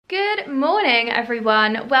Good morning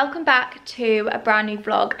everyone, welcome back to a brand new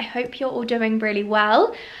vlog. I hope you're all doing really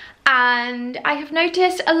well, and I have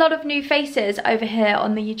noticed a lot of new faces over here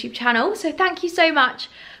on the YouTube channel, so thank you so much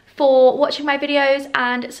for watching my videos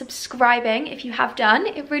and subscribing if you have done.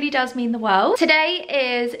 It really does mean the world. Today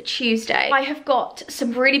is Tuesday. I have got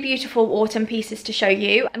some really beautiful autumn pieces to show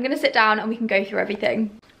you. I'm gonna sit down and we can go through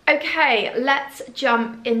everything. Okay, let's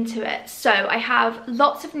jump into it. So I have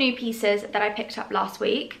lots of new pieces that I picked up last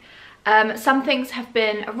week. Some things have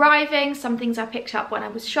been arriving, some things I picked up when I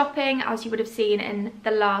was shopping, as you would have seen in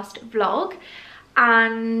the last vlog.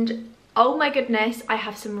 And oh my goodness, I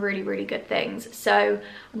have some really good things. So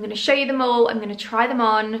I'm going to show you them all, I'm going to try them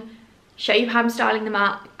on, show you how I'm styling them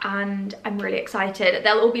up, and I'm really excited.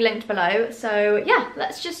 They'll all be linked below. So yeah,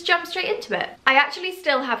 let's just jump straight into it. I actually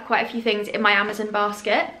still have quite a few things in my Amazon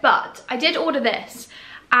basket, but I did order this.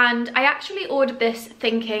 And I actually ordered this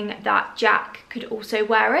thinking that Jack could also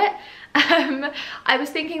wear it. I was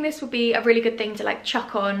thinking this would be a really good thing to like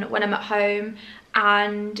chuck on when I'm at home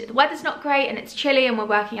and the weather's not great and it's chilly and we're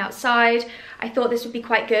working outside. I thought this would be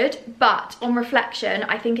quite good, but on reflection,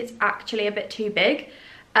 I think it's actually a bit too big.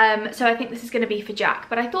 So I think this is going to be for Jack,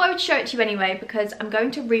 but I thought I would show it to you anyway because I'm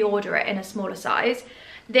going to reorder it in a smaller size.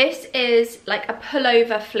 This is like a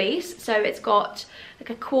pullover fleece, so it's got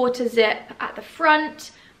like a quarter zip at the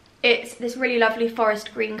front. It's this really lovely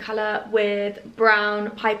forest green colour with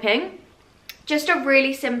brown piping. Just a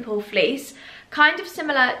really simple fleece, kind of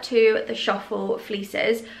similar to the Shuffle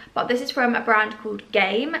fleeces, but this is from a brand called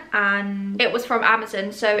Game and it was from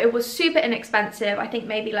Amazon, so it was super inexpensive. I think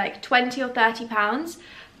maybe like 20 or 30 pounds,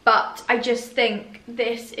 but I just think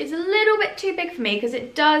this is a little bit too big for me because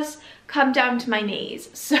it does come down to my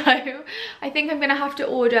knees. So I think I'm gonna have to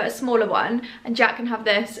order a smaller one and Jack can have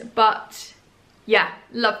this, but yeah,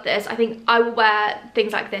 love this. I think I will wear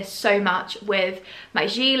things like this so much with my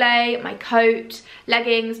gilet, my coat,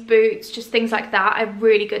 leggings, boots, just things like that. Are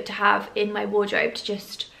really good to have in my wardrobe to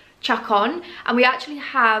just chuck on. And we actually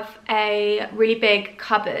have a really big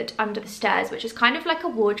cupboard under the stairs, which is kind of like a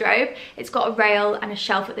wardrobe. It's got a rail and a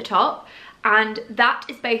shelf at the top, and that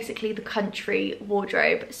is basically the country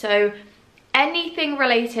wardrobe. So anything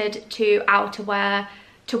related to outerwear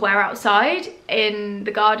to wear outside in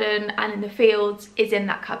the garden and in the fields is in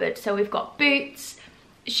that cupboard. So we've got boots,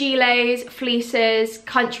 gilets, fleeces,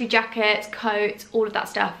 country jackets, coats, all of that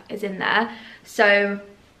stuff is in there. So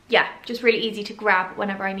yeah, just really easy to grab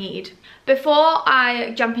whenever I need. Before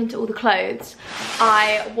I jump into all the clothes,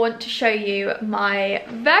 I want to show you my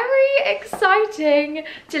very exciting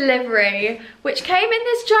delivery, which came in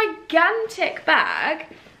this gigantic bag.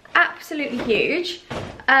 Absolutely huge.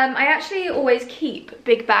 I actually always keep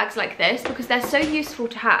big bags like this because they're so useful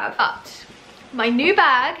to have. But my new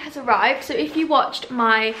bag has arrived, so if you watched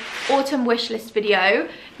my autumn wishlist video,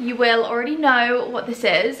 you will already know what this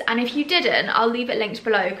is, and if you didn't, I'll leave it linked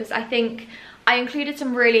below because I think I included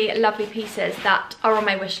some really lovely pieces that are on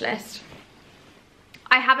my wish list.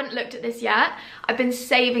 I haven't looked at this yet. I've been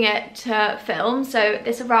saving it to film, so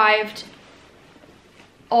this arrived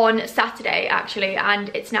on Saturday actually, and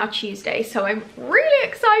it's now Tuesday, so I'm really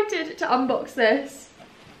excited to unbox this.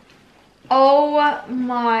 Oh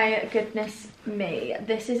my goodness me,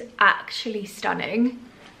 this is actually stunning.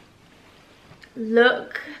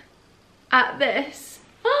 Look at this.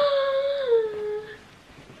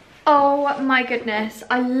 Oh my goodness,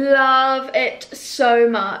 I love it so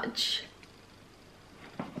much.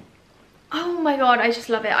 Oh my god, I just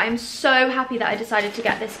love it. I'm so happy that I decided to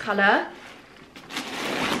get this colour.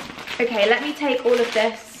 Okay, let me take all of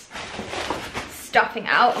this stuffing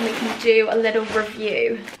out and we can do a little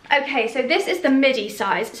review. Okay, so this is the midi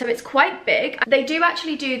size, so it's quite big. They do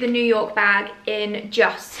actually do the New York bag in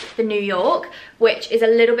just the New York, which is a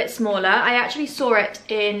little bit smaller. I actually saw it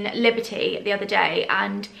in Liberty the other day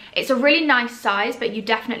and it's a really nice size, but you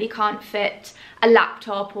definitely can't fit a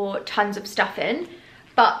laptop or tons of stuff in.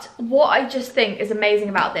 But what I just think is amazing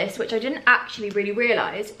about this, which I didn't actually really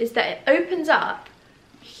realise, is that it opens up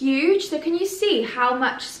huge. So can you see how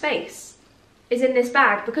much space is in this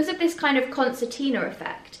bag? Because of this kind of concertina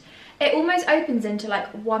effect, it almost opens into like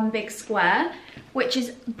one big square, which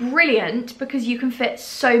is brilliant because you can fit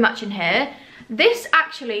so much in here. This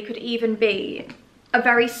actually could even be a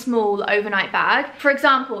very small overnight bag. For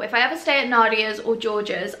example, if I ever stay at Nadia's or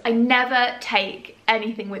George's, I never take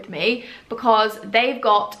anything with me because they've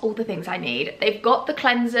got all the things I need. They've got the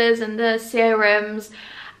cleansers and the serums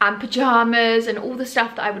and pajamas and all the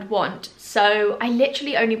stuff that I would want. So I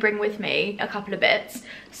literally only bring with me a couple of bits.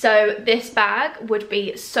 So this bag would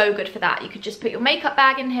be so good for that. You could just put your makeup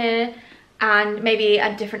bag in here and maybe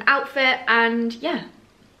a different outfit, and yeah,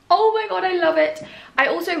 Oh my god, I love it. I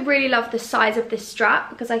also really love the size of this strap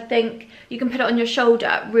because I think you can put it on your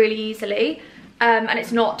shoulder really easily, and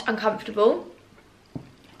it's not uncomfortable.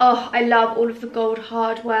 Oh, I love all of the gold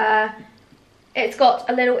hardware. It's got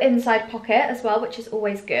a little inside pocket as well, which is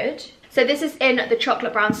always good. So this is in the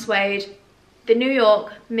chocolate brown suede, the New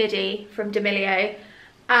York midi from D'Amelio,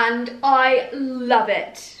 and I love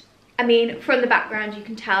it. I mean, from the background you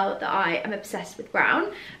can tell that I am obsessed with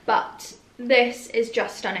brown, but this is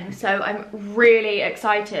just stunning, so I'm really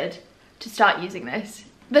excited to start using this.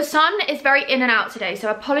 The sun is very in and out today, so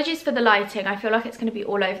apologies for the lighting. I feel like it's going to be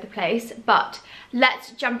all over the place, but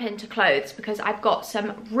let's jump into clothes because I've got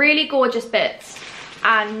some really gorgeous bits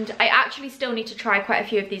and I actually still need to try quite a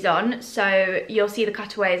few of these on, so you'll see the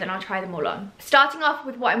cutaways and I'll try them all on. Starting off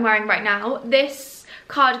with what I'm wearing right now, this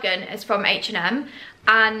cardigan is from H&M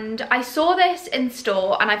and I saw this in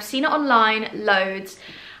store and I've seen it online loads.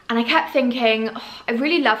 And I kept thinking, oh, I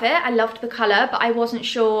really love it. I loved the colour, but I wasn't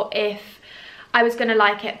sure if I was going to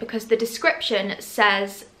like it because the description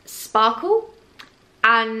says sparkle.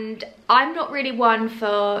 And I'm not really one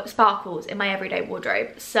for sparkles in my everyday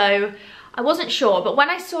wardrobe. So I wasn't sure. But when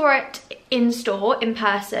I saw it in store, in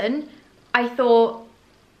person, I thought,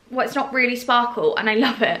 well, it's not really sparkle and I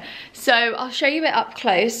love it. So I'll show you it up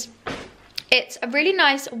close. It's a really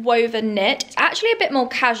nice woven knit. It's actually a bit more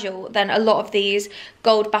casual than a lot of these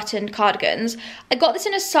gold buttoned cardigans. I got this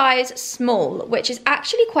in a size small, which is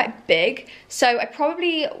actually quite big. So I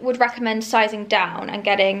probably would recommend sizing down and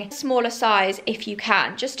getting a smaller size if you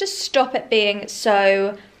can, just to stop it being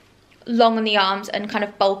so long on the arms and kind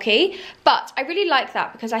of bulky. But I really like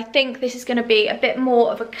that because I think this is going to be a bit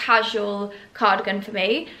more of a casual cardigan for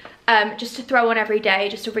me. Just to throw on every day,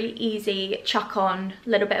 just a really easy chuck on,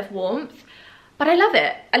 little bit of warmth. But I love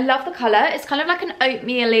it. I love the colour. It's kind of like an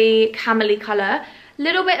oatmeal-y, camel-y colour.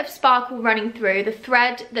 Little bit of sparkle running through. The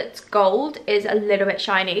thread that's gold is a little bit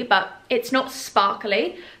shiny, but it's not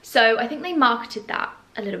sparkly. So I think they marketed that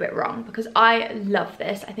a little bit wrong because I love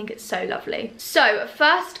this. I think it's so lovely. So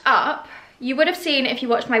first up, you would have seen if you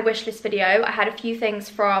watched my wishlist video, I had a few things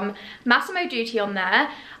from Massimo Dutti on there.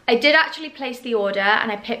 I did actually place the order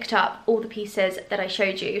and I picked up all the pieces that I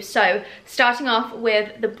showed you. So starting off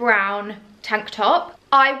with the brown tank top.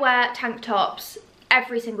 I wear tank tops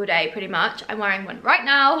every single day pretty much. I'm wearing one right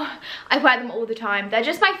now. I wear them all the time. They're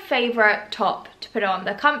just my favourite top to put on.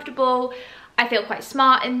 They're comfortable. I feel quite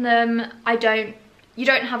smart in them. You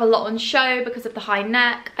don't have a lot on show because of the high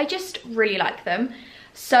neck. I just really like them.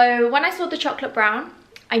 So when I saw the chocolate brown,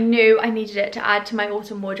 I knew I needed it to add to my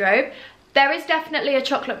autumn wardrobe. There is definitely a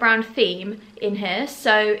chocolate brown theme in here,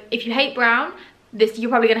 so if you hate brown, you're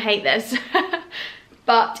probably gonna hate this.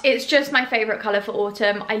 But it's just my favourite colour for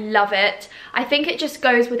autumn. I love it. I think it just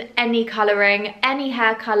goes with any colouring, any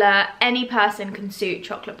hair colour, any person can suit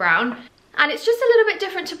chocolate brown. And it's just a little bit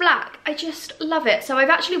different to black. I just love it. So I've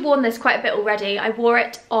actually worn this quite a bit already. I wore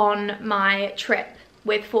it on my trip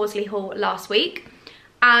with Forsley Hall last week.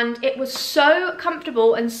 And it was so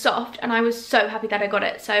comfortable and soft and I was so happy that I got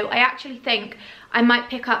it. So I actually think I might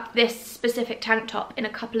pick up this specific tank top in a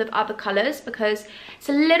couple of other colours because it's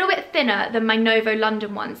a little bit thinner than my Novo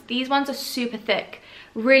London ones. These ones are super thick,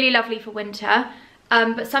 really lovely for winter.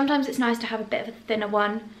 But sometimes it's nice to have a bit of a thinner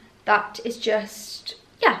one that is just,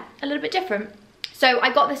 yeah, a little bit different. So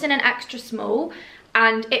I got this in an extra small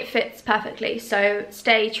and it fits perfectly. So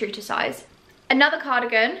stay true to size. Another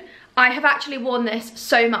cardigan. I have actually worn this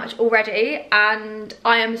so much already and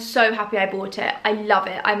I am so happy I bought it. I love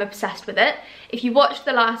it. I'm obsessed with it. If you watched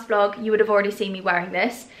the last vlog, you would have already seen me wearing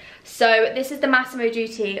this. So this is the Massimo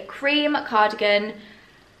Dutti cream cardigan.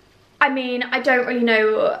 I mean, I don't really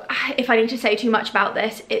know if I need to say too much about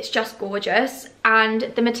this. It's just gorgeous. And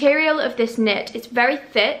the material of this knit is very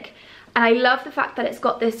thick. And I love the fact that it's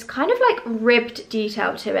got this kind of like ribbed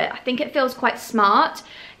detail to it. I think it feels quite smart.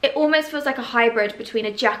 It almost feels like a hybrid between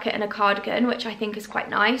a jacket and a cardigan, which I think is quite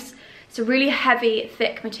nice. It's a really heavy,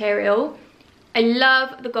 thick material. I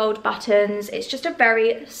love the gold buttons. It's just a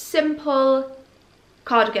very simple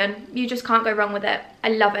cardigan. You just can't go wrong with it. I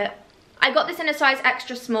love it. I got this in a size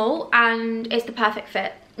extra small and it's the perfect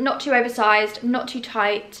fit. Not too oversized, not too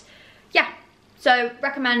tight. Yeah. So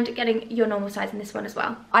recommend getting your normal size in this one as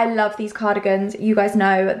well. I love these cardigans. You guys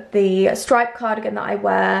know the striped cardigan that I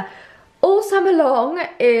wear all summer long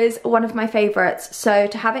is one of my favorites. So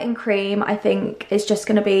to have it in cream, I think is just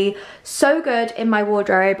gonna be so good in my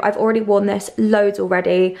wardrobe. I've already worn this loads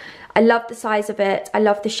already. I love the size of it. I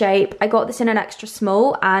love the shape. I got this in an extra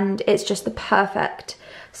small and it's just the perfect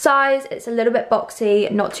size. It's a little bit boxy,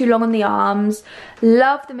 not too long on the arms.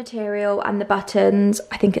 Love the material and the buttons.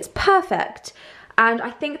 I think it's perfect. and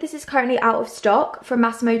I think this is currently out of stock from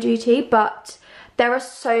Massimo Dutti, but there are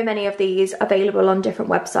so many of these available on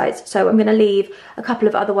different websites, so I'm going to leave a couple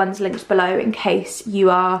of other ones linked below in case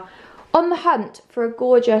you are on the hunt for a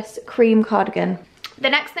gorgeous cream cardigan. The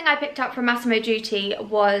next thing I picked up from Massimo Dutti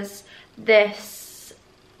was this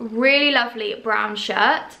really lovely brown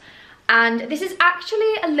shirt, and this is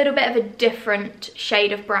actually a little bit of a different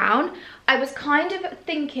shade of brown. I was kind of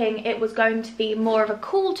thinking it was going to be more of a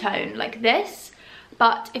cool tone like this,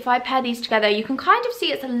 but if I pair these together, you can kind of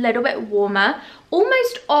see it's a little bit warmer,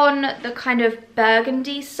 almost on the kind of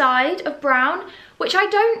burgundy side of brown, which I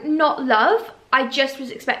don't not love. I just was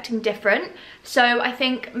expecting different. So I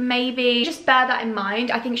think maybe just bear that in mind.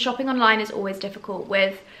 I think shopping online is always difficult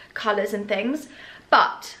with colours and things,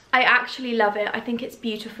 but I actually love it. I think it's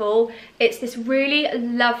beautiful. It's this really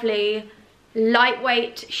lovely,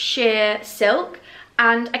 lightweight sheer silk,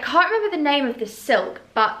 and I can't remember the name of this silk,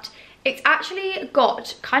 but it's actually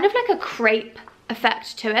got kind of like a crepe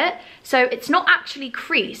effect to it. So it's not actually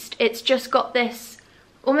creased, it's just got this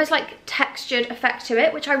almost like textured effect to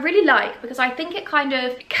it, which I really like because I think it kind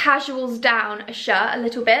of casuals down a shirt a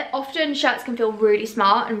little bit. Often shirts can feel really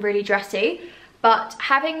smart and really dressy, but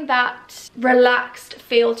having that relaxed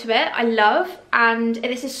feel to it, I love. And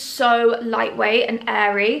this is so lightweight and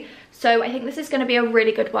airy. So I think this is going to be a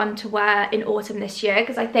really good one to wear in autumn this year,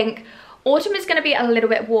 because I think autumn is going to be a little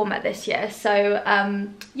bit warmer this year. So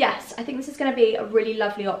yes, I think this is going to be a really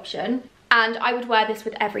lovely option. And I would wear this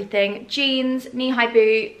with everything. Jeans, knee-high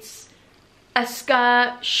boots, a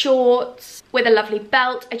skirt, shorts, with a lovely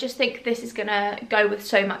belt. I just think this is going to go with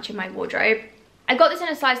so much in my wardrobe. I got this in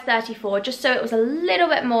a size 34 just so it was a little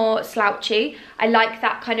bit more slouchy. I like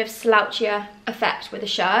that kind of slouchier effect with a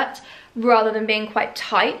shirt rather than being quite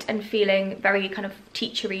tight and feeling very kind of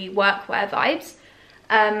teachery workwear vibes.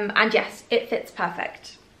 And yes, it fits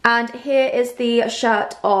perfect. And here is the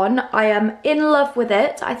shirt on. I am in love with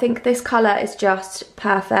it. I think this colour is just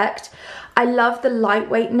perfect. I love the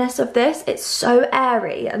lightweightness of this. It's so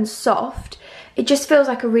airy and soft. It just feels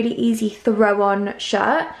like a really easy throw on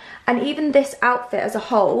shirt. And even this outfit as a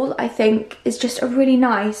whole, I think is just a really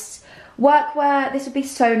nice workwear. This would be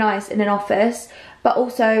so nice in an office, but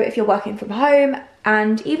also if you're working from home,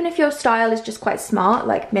 and even if your style is just quite smart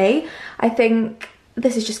like me, I think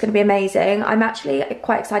this is just going to be amazing. I'm actually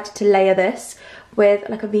quite excited to layer this with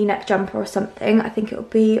like a v-neck jumper or something. I think it would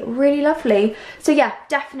be really lovely. So yeah,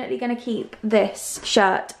 definitely going to keep this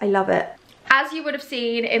shirt. I love it. As you would have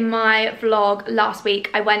seen in my vlog last week,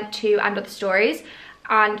 I went to And Other Stories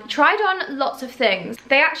and tried on lots of things.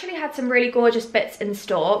 They actually had some really gorgeous bits in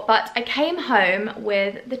store, but I came home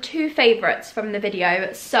with the two favourites from the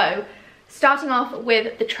video. So starting off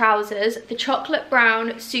with the trousers, the chocolate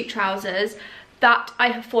brown suit trousers that I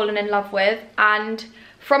have fallen in love with, and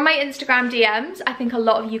from my Instagram DMs, I think a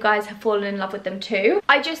lot of you guys have fallen in love with them too.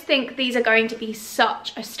 I just think these are going to be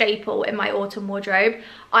such a staple in my autumn wardrobe.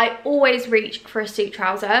 I always reach for a suit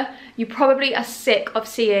trouser. You probably are sick of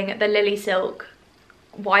seeing the Lily Silk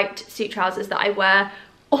white suit trousers that I wear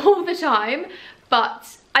all the time,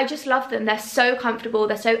 but I just love them. They're so comfortable,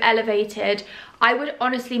 they're so elevated. I would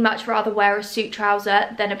honestly much rather wear a suit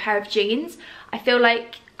trouser than a pair of jeans. I feel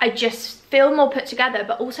like I just feel more put together,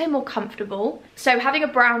 but also more comfortable. So having a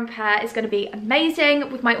brown pair is going to be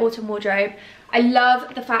amazing with my autumn wardrobe. I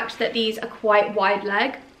love the fact that these are quite wide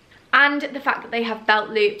leg, and the fact that they have belt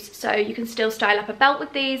loops, so you can still style up a belt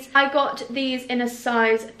with these. I got these in a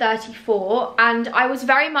size 34, and I was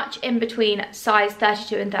very much in between size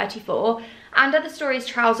 32 and 34. And Other Stories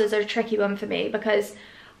trousers are a tricky one for me because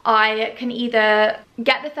I can either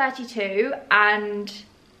get the 32 and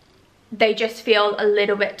they just feel a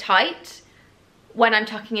little bit tight when I'm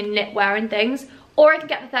tucking in knitwear and things, or I can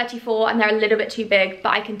get the 34 and they're a little bit too big, but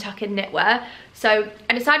I can tuck in knitwear. So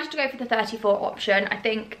I decided to go for the 34 option. I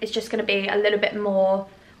think it's just going to be a little bit more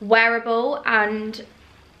wearable, and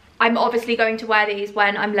I'm obviously going to wear these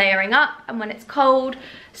when I'm layering up and when it's cold,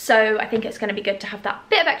 so I think it's going to be good to have that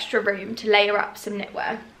bit of extra room to layer up some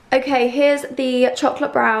knitwear. Okay, here's the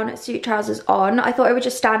chocolate brown suit trousers on. I thought I would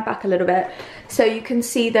just stand back a little bit so you can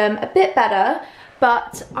see them a bit better,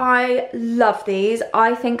 but I love these.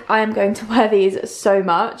 I think I am going to wear these so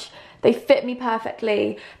much. They fit me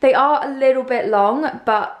perfectly. They are a little bit long,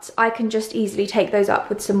 but I can just easily take those up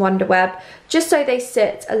with some Wonder Web, just so they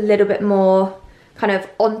sit a little bit more kind of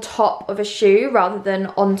on top of a shoe rather than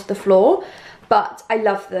onto the floor. But I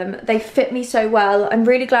love them. They fit me so well. I'm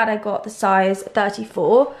really glad I got the size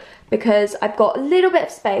 34 because I've got a little bit of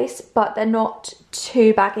space, but they're not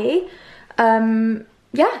too baggy.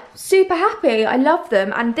 Yeah, super happy. I love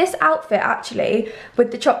them. And this outfit actually,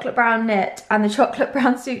 with the chocolate brown knit and the chocolate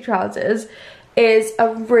brown suit trousers, is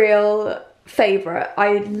a real favourite.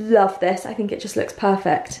 I love this. I think it just looks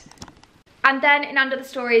perfect. And then in Under the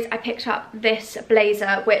Stories, I picked up this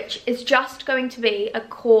blazer, which is just going to be a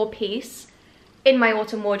core piece in my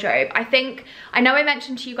autumn wardrobe. I know I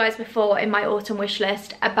mentioned to you guys before in my autumn wish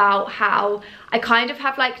list about how I kind of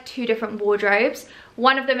have like two different wardrobes.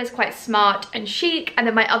 One of them is quite smart and chic, and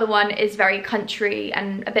then my other one is very country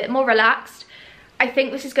and a bit more relaxed. I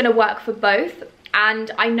think this is going to work for both, and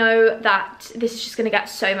I know that this is just going to get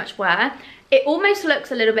so much wear. It almost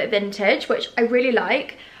looks a little bit vintage, which I really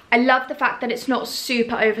like. I love the fact that it's not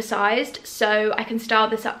super oversized, so I can style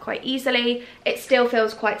this up quite easily. It still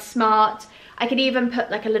feels quite smart. I could even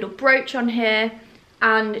put like a little brooch on here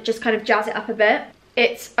and just kind of jazz it up a bit.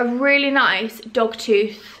 It's a really nice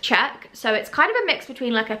dogtooth check, so it's kind of a mix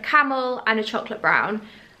between like a camel and a chocolate brown.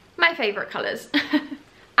 My favourite colours.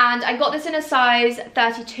 And I got this in a size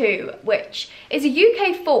 32, which is a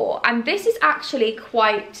UK 4, and this is actually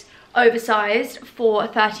quite oversized for a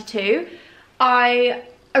 32. I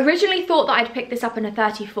originally thought that I'd pick this up in a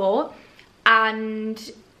 34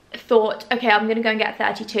 and thought, okay, I'm gonna go and get a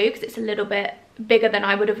 32 because it's a little bit bigger than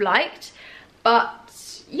I would have liked.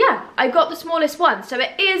 But yeah, I got the smallest one, so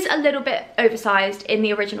it is a little bit oversized in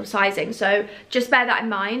the original sizing, so just bear that in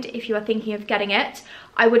mind if you are thinking of getting it.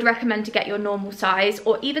 I would recommend to get your normal size,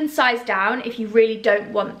 or even size down if you really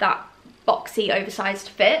don't want that boxy oversized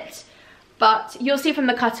fit. But you'll see from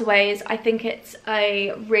the cutaways, I think it's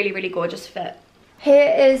a really, really gorgeous fit.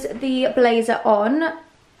 Here is the blazer on.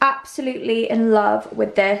 Absolutely in love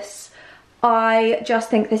with this. I just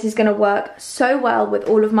think this is going to work so well with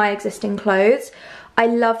all of my existing clothes. I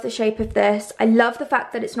love the shape of this. I love the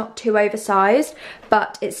fact that it's not too oversized,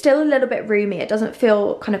 but it's still a little bit roomy. It doesn't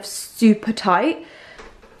feel kind of super tight.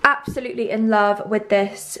 Absolutely in love with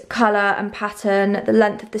this colour and pattern. The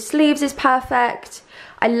length of the sleeves is perfect.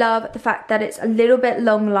 I love the fact that it's a little bit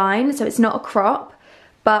long line, so it's not a crop,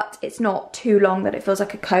 but it's not too long that it feels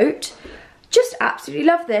like a coat. Just absolutely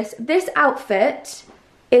love this. This outfit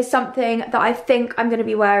is something that I think I'm going to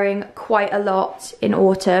be wearing quite a lot in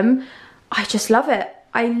autumn. I just love it.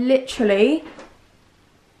 I literally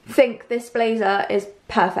think this blazer is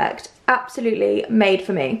perfect. Absolutely made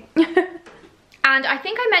for me. And I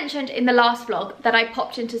think I mentioned in the last vlog that I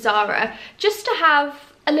popped into Zara just to have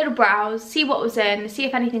a little browse, see what was in, see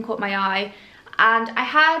if anything caught my eye. And I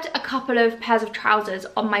had a couple of pairs of trousers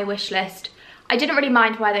on my wish list. I didn't really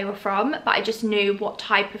mind where they were from, but I just knew what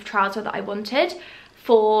type of trouser that I wanted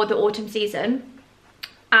for the autumn season.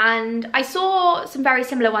 And I saw some very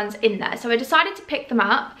similar ones in there, so I decided to pick them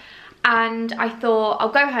up, and I thought I'll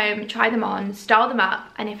go home, try them on, style them up,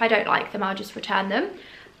 and if I don't like them, I'll just return them.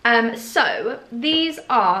 So these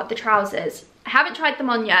are the trousers. I haven't tried them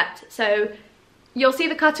on yet, so you'll see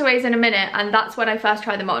the cutaways in a minute, and that's when I first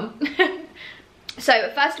try them on.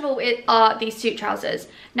 So first of all, it are these suit trousers.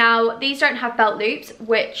 Now these don't have belt loops,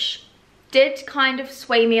 which did kind of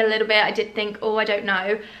sway me a little bit. I did think, oh, I don't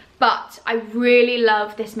know, but I really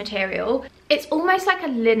love this material. It's almost like a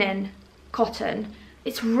linen cotton.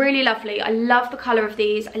 It's really lovely. I love the colour of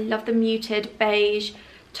these. I love the muted beige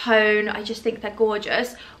tone. I just think they're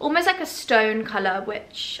gorgeous. Almost like a stone colour,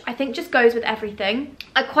 which I think just goes with everything.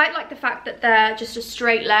 I quite like the fact that they're just a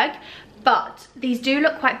straight leg, but these do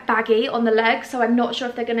look quite baggy on the leg, so I'm not sure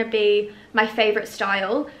if they're going to be my favourite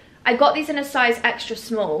style. I got these in a size extra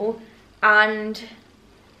small, and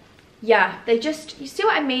yeah, they just, you see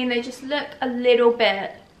what I mean? They just look a little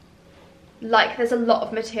bit like there's a lot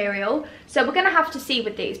of material. So we're going to have to see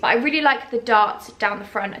with these, but I really like the darts down the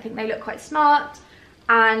front. I think they look quite smart.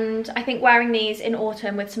 And I think wearing these in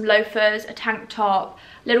autumn with some loafers, a tank top,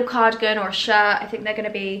 a little cardigan or a shirt, I think they're going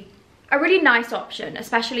to be a really nice option,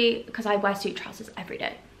 especially because I wear suit trousers every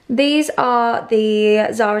day. These are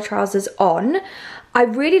the Zara trousers on. I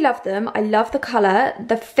really love them. I love the colour.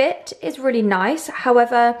 The fit is really nice.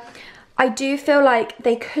 However, I do feel like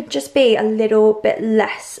they could just be a little bit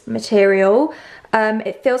less material.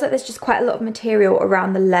 It feels like there's just quite a lot of material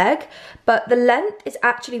around the leg, but the length is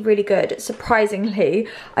actually really good, surprisingly.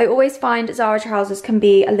 I always find Zara trousers can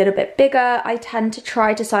be a little bit bigger. I tend to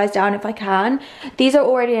try to size down if I can. These are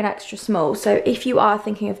already an extra small, so if you are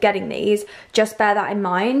thinking of getting these, just bear that in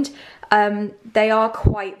mind. They are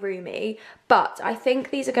quite roomy, but I think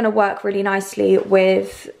these are going to work really nicely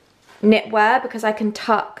with knitwear because I can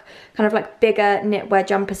tuck kind of like bigger knitwear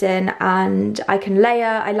jumpers in, and I can layer.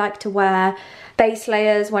 I like to wear base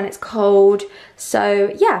layers when it's cold,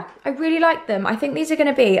 so yeah, I really like them. I think these are going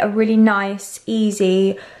to be a really nice,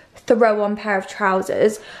 easy throw on pair of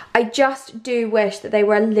trousers. I just do wish that they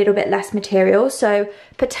were a little bit less material, so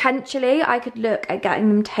potentially I could look at getting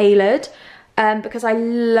them tailored because I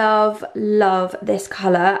love this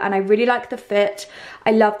colour, and I really like the fit.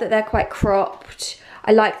 I love that they're quite cropped.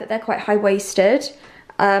 I like that they're quite high-waisted.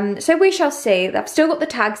 So we shall see. I've still got the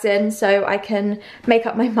tags in, so I can make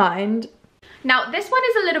up my mind. Now, this one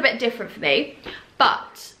is a little bit different for me,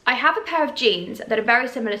 but I have a pair of jeans that are very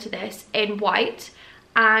similar to this in white,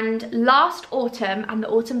 and last autumn and the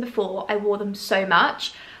autumn before I wore them so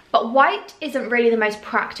much. But white isn't really the most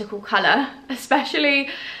practical colour, especially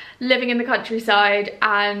living in the countryside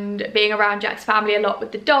and being around Jack's family a lot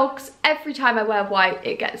with the dogs. Every time I wear white,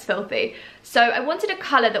 it gets filthy. So I wanted a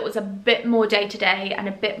colour that was a bit more day-to-day and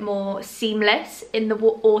a bit more seamless in the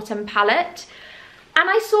autumn palette. And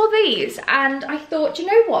I saw these and I thought, you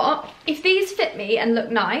know what? If these fit me and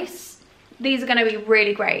look nice, these are going to be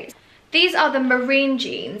really great. These are the marine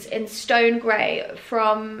jeans in stone grey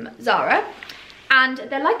from Zara. And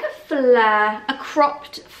they're like a flare, a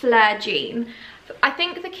cropped flare jean. I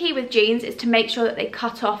think the key with jeans is to make sure that they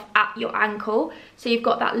cut off at your ankle. So you've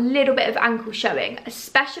got that little bit of ankle showing,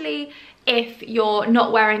 especially if you're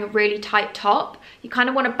not wearing a really tight top. You kind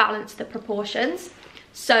of want to balance the proportions.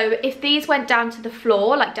 So if these went down to the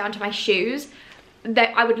floor, like down to my shoes,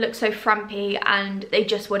 I would look so frumpy and they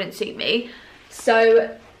just wouldn't suit me.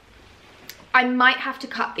 So I might have to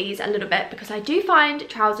cut these a little bit because I do find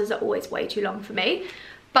trousers are always way too long for me.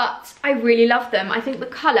 But I really love them. I think the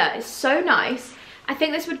colour is so nice. I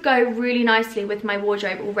think this would go really nicely with my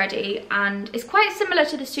wardrobe already, and it's quite similar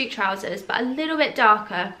to the suit trousers but a little bit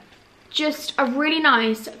darker. Just a really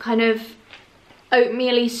nice kind of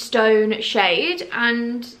oatmeal-y stone shade,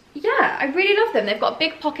 and yeah, I really love them. They've got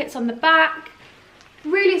big pockets on the back,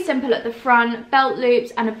 really simple at the front, belt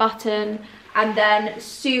loops and a button, and then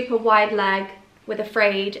super wide leg with a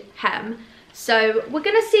frayed hem. So we're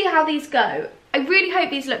gonna see how these go. I really hope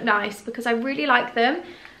these look nice because I really like them,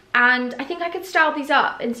 and I think I could style these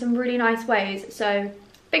up in some really nice ways, so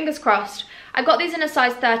fingers crossed. I got these in a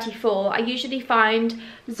size 34. I usually find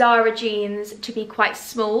Zara jeans to be quite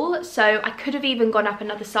small, so I could have even gone up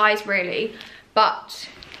another size really, but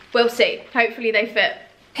we'll see. Hopefully they fit.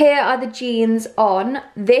 Here are the jeans on.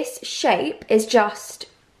 This shape is just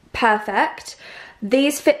perfect.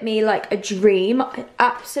 These fit me like a dream. I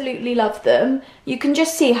absolutely love them. You can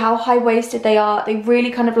just see how high-waisted they are. They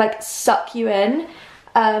really kind of like suck you in.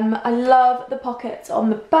 I love the pockets on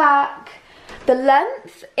the back. The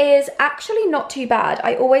length is actually not too bad.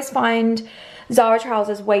 I always find Zara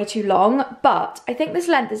trousers way too long, but I think this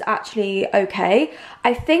length is actually okay.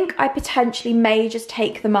 I think I potentially may just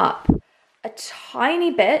take them up a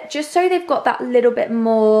tiny bit, just so they've got that little bit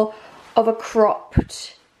more of a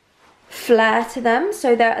cropped flare to them,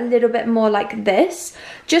 so they're a little bit more like this,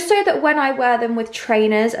 just so that when I wear them with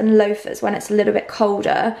trainers and loafers when it's a little bit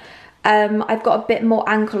colder, I've got a bit more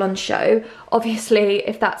ankle on show. Obviously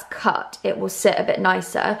if that's cut it will sit a bit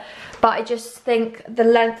nicer, but I just think the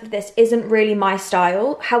length of this isn't really my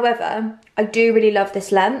style. However, I do really love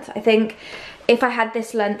this length. I think if I had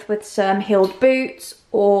this length with some heeled boots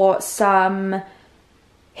or some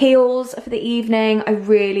heels for the evening, I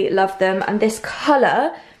really love them, and this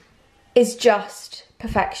colour is just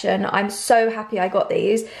perfection. I'm so happy I got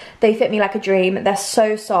these. They fit me like a dream. They're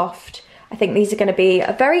so soft. I think these are going to be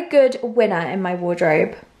a very good winner in my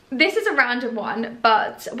wardrobe. This is a random one,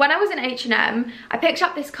 but when I was in H&M, I picked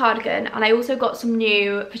up this cardigan and I also got some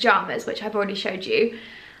new pyjamas, which I've already showed you.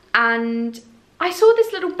 And I saw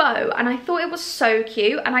this little bow and I thought it was so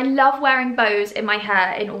cute, and I love wearing bows in my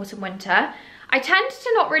hair in autumn, winter. I tend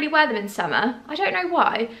to not really wear them in summer. I don't know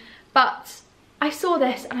why, but I saw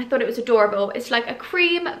this and I thought it was adorable. It's like a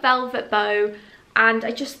cream velvet bow, and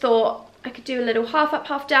I just thought I could do a little half up,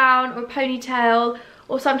 half down, or a ponytail,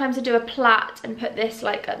 or sometimes I do a plait and put this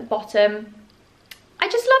like at the bottom. I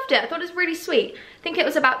just loved it. I thought it was really sweet. I think it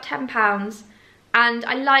was about £10, and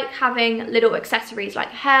I like having little accessories like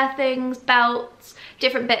hair things, belts,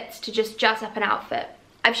 different bits to just jazz up an outfit.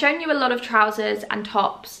 I've shown you a lot of trousers and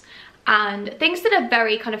tops and things that are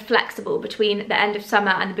very kind of flexible between the end of summer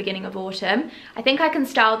and the beginning of autumn. I think I can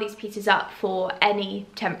style these pieces up for any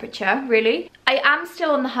temperature, really. I am still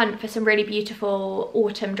on the hunt for some really beautiful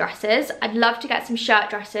autumn dresses. I'd love to get some shirt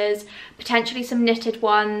dresses, potentially some knitted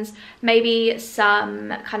ones, maybe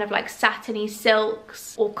some kind of like satiny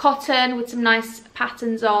silks or cotton with some nice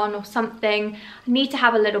patterns on or something. I need to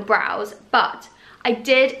have a little browse, but I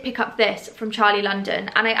did pick up this from Charlie London,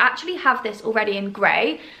 and I actually have this already in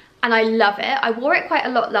grey, and I love it. I wore it quite a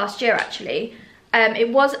lot last year actually. It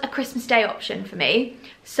was a Christmas Day option for me.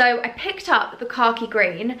 So I picked up the khaki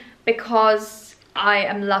green because I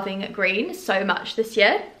am loving green so much this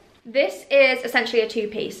year. This is essentially a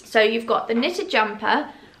two-piece. So you've got the knitted jumper,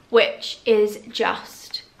 which is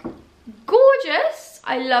just gorgeous.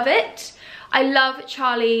 I love it. I love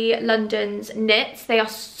Charlie London's knits. They are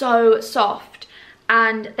so soft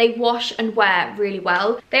and they wash and wear really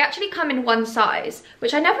well. They actually come in one size,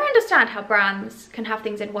 which I never understand how brands can have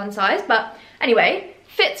things in one size, but anyway,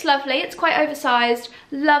 fits lovely. It's quite oversized,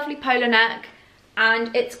 lovely polo neck,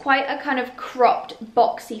 and it's quite a kind of cropped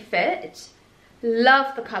boxy fit.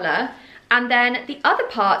 Love the colour. And then the other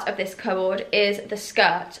part of this cord is the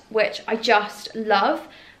skirt, which I just love.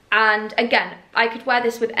 And again, I could wear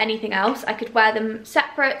this with anything else. I could wear them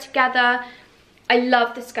separate, together. I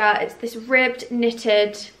love the skirt. It's this ribbed,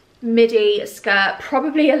 knitted, midi skirt,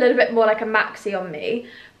 probably a little bit more like a maxi on me,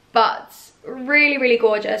 but really, really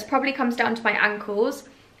gorgeous. Probably comes down to my ankles.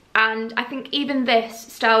 And I think even this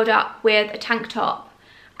styled up with a tank top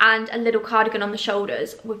and a little cardigan on the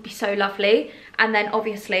shoulders would be so lovely. And then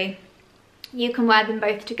obviously you can wear them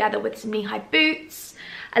both together with some knee-high boots,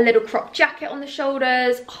 a little crop jacket on the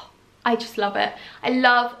shoulders. Oh, I just love it. I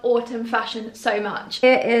love autumn fashion so much.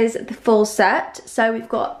 Here is the full set. So we've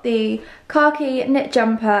got the khaki knit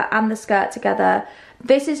jumper and the skirt together.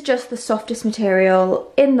 This is just the softest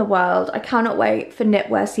material in the world. I cannot wait for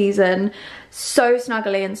knitwear season. So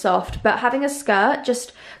snuggly and soft, but having a skirt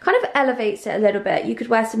just kind of elevates it a little bit. You could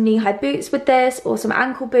wear some knee-high boots with this, or some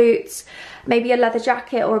ankle boots, maybe a leather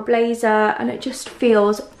jacket or a blazer, and it just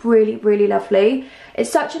feels really, really lovely. It's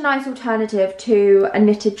such a nice alternative to a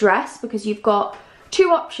knitted dress because you've got two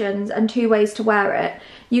options and two ways to wear it.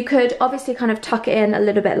 You could obviously kind of tuck it in a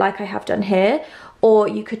little bit like I have done here, or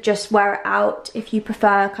you could just wear it out if you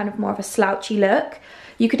prefer kind of more of a slouchy look.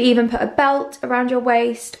 You could even put a belt around your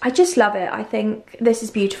waist. I just love it. I think this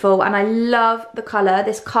is beautiful, and I love the colour.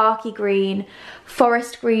 This khaki green,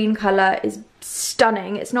 forest green colour is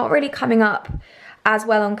stunning. It's not really coming up as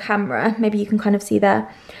well on camera. Maybe you can kind of see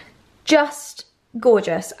there. Just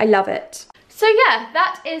gorgeous. I love it. So yeah,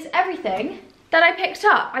 that is everything that I picked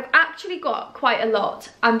up. I've actually got quite a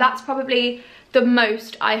lot, and that's probably the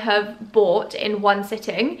most I have bought in one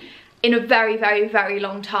sitting in a very, very, very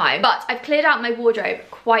long time. But I've cleared out my wardrobe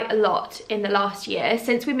quite a lot in the last year.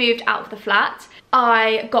 Since we moved out of the flat,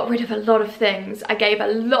 I got rid of a lot of things. I gave a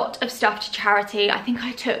lot of stuff to charity. I think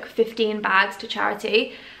I took 15 bags to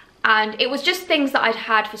charity, and it was just things that I'd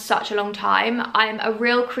had for such a long time. I'm a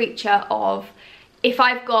real creature of, if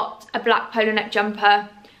I've got a black polo neck jumper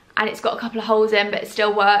and it's got a couple of holes in but it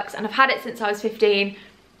still works, and I've had it since I was 15,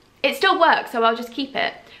 it still works, so I'll just keep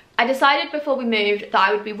it. I decided before we moved that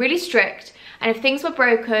I would be really strict, and if things were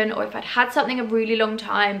broken or if I'd had something a really long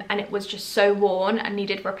time and it was just so worn and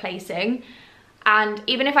needed replacing, and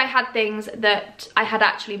even if I had things that I had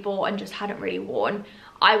actually bought and just hadn't really worn,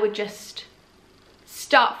 I would just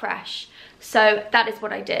start fresh. So that is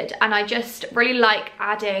what I did, and I just really like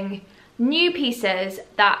adding new pieces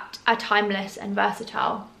that are timeless and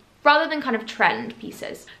versatile rather than kind of trend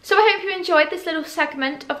pieces. So I hope you enjoyed this little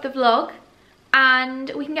segment of the vlog,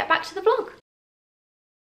 and we can get back to the vlog.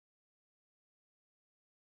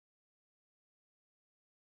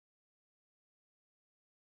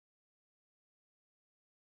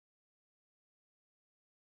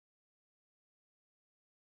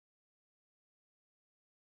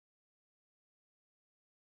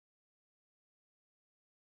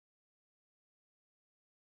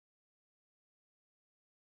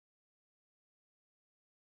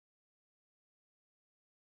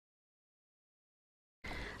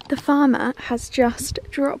 The farmer has just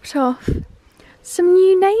dropped off some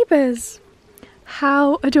new neighbours.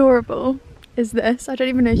 How adorable is this? I don't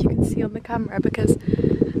even know if you can see on the camera because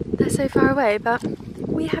they're so far away, but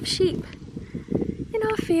we have sheep in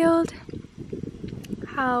our field.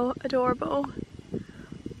 How adorable.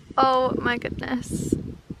 Oh my goodness.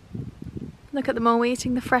 Look at them all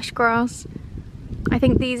eating the fresh grass. I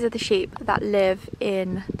think these are the sheep that live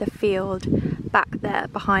in the field back there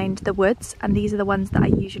behind the woods, and these are the ones that I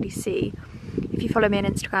usually see. If you follow me on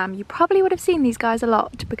Instagram, you probably would have seen these guys a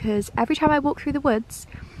lot because every time I walk through the woods,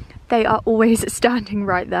 they are always standing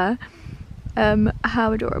right there.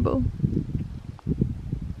 How adorable.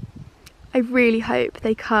 I really hope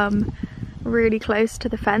they come really close to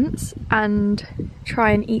the fence and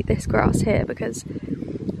try and eat this grass here, because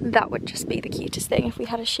that would just be the cutest thing if we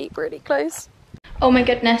had a sheep really close. Oh my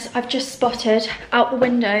goodness, I've just spotted out the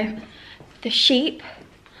window. The sheep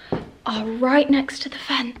are right next to the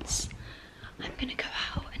fence. I'm gonna go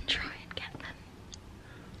out and try and get them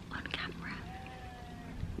on camera.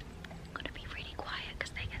 I'm gonna be really quiet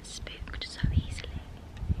because they get spooked so easily.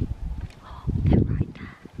 Oh, they're right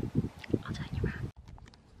there. I'll turn you around.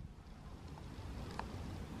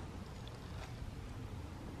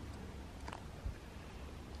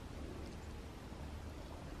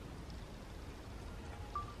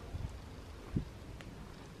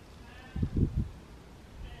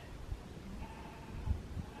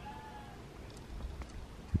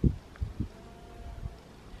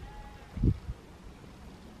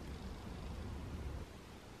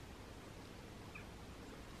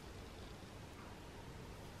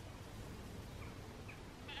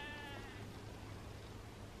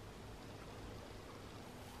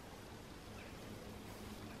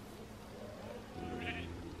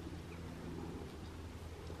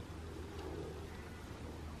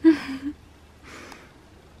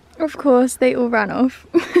 Of course, they all ran off.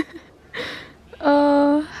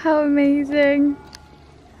 Oh, how amazing.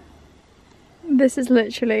 This is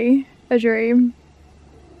literally a dream.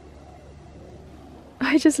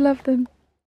 I just love them.